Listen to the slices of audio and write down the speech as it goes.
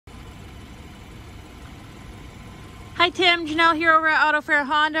Hi Tim, Janelle here over at Auto Fair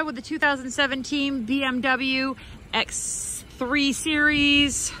Honda with the 2017 BMW X3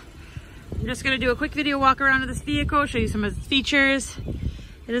 Series. I'm just going to do a quick video walk around of this vehicle, show you some of its features.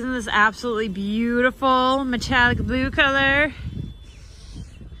 It is in this absolutely beautiful metallic blue color.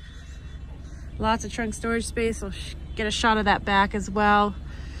 Lots of trunk storage space. We'll get a shot of that back as well.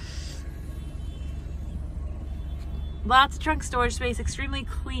 Lots of trunk storage space, extremely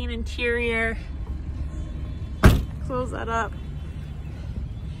clean interior. Close that up.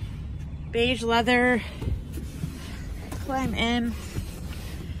 Beige leather. Climb in.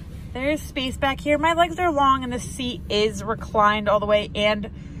 There's space back here. My legs are long and the seat is reclined all the way and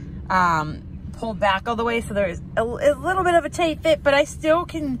pulled back all the way. So there's a little bit of a tight fit, but I still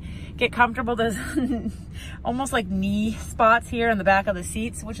can get comfortable. There's almost like knee spots here on the back of the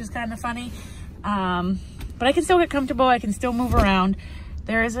seats, which is kind of funny. But I can still get comfortable. I can still move around.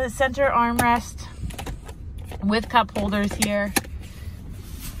 There is a center armrest with cup holders here.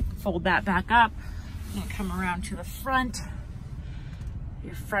 Fold that back up and come around to the front.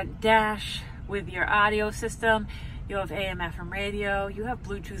 Your front dash with your audio system. You have AM/FM radio. You have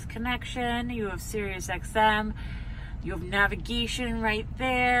Bluetooth connection. You have Series XM. You have navigation right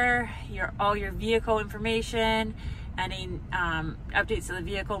there. All your vehicle information. Any updates to the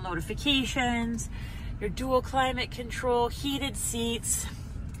vehicle, notifications. Your dual climate control, heated seats.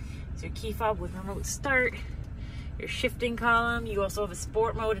 It's your key fob with remote start. Your shifting column. You also have a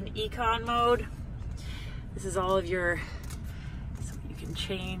sport mode and econ mode. This is all of your, so you can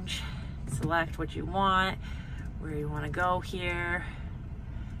change, select what you want, where you want to go here.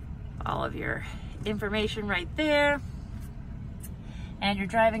 All of your information right there. And your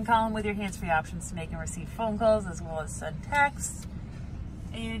driving column with your hands-free options to make and receive phone calls as well as send texts.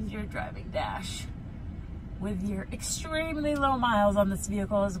 And your driving dash with your extremely low miles on this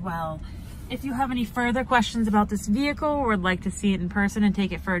vehicle as well. If you have any further questions about this vehicle or would like to see it in person and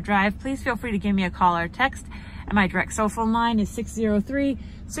take it for a drive, please feel free to give me a call or text. And my direct cell phone line is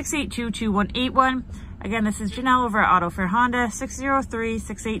 603-682-2181. Again, this is Janelle over at Auto Fair Honda,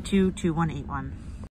 603-682-2181.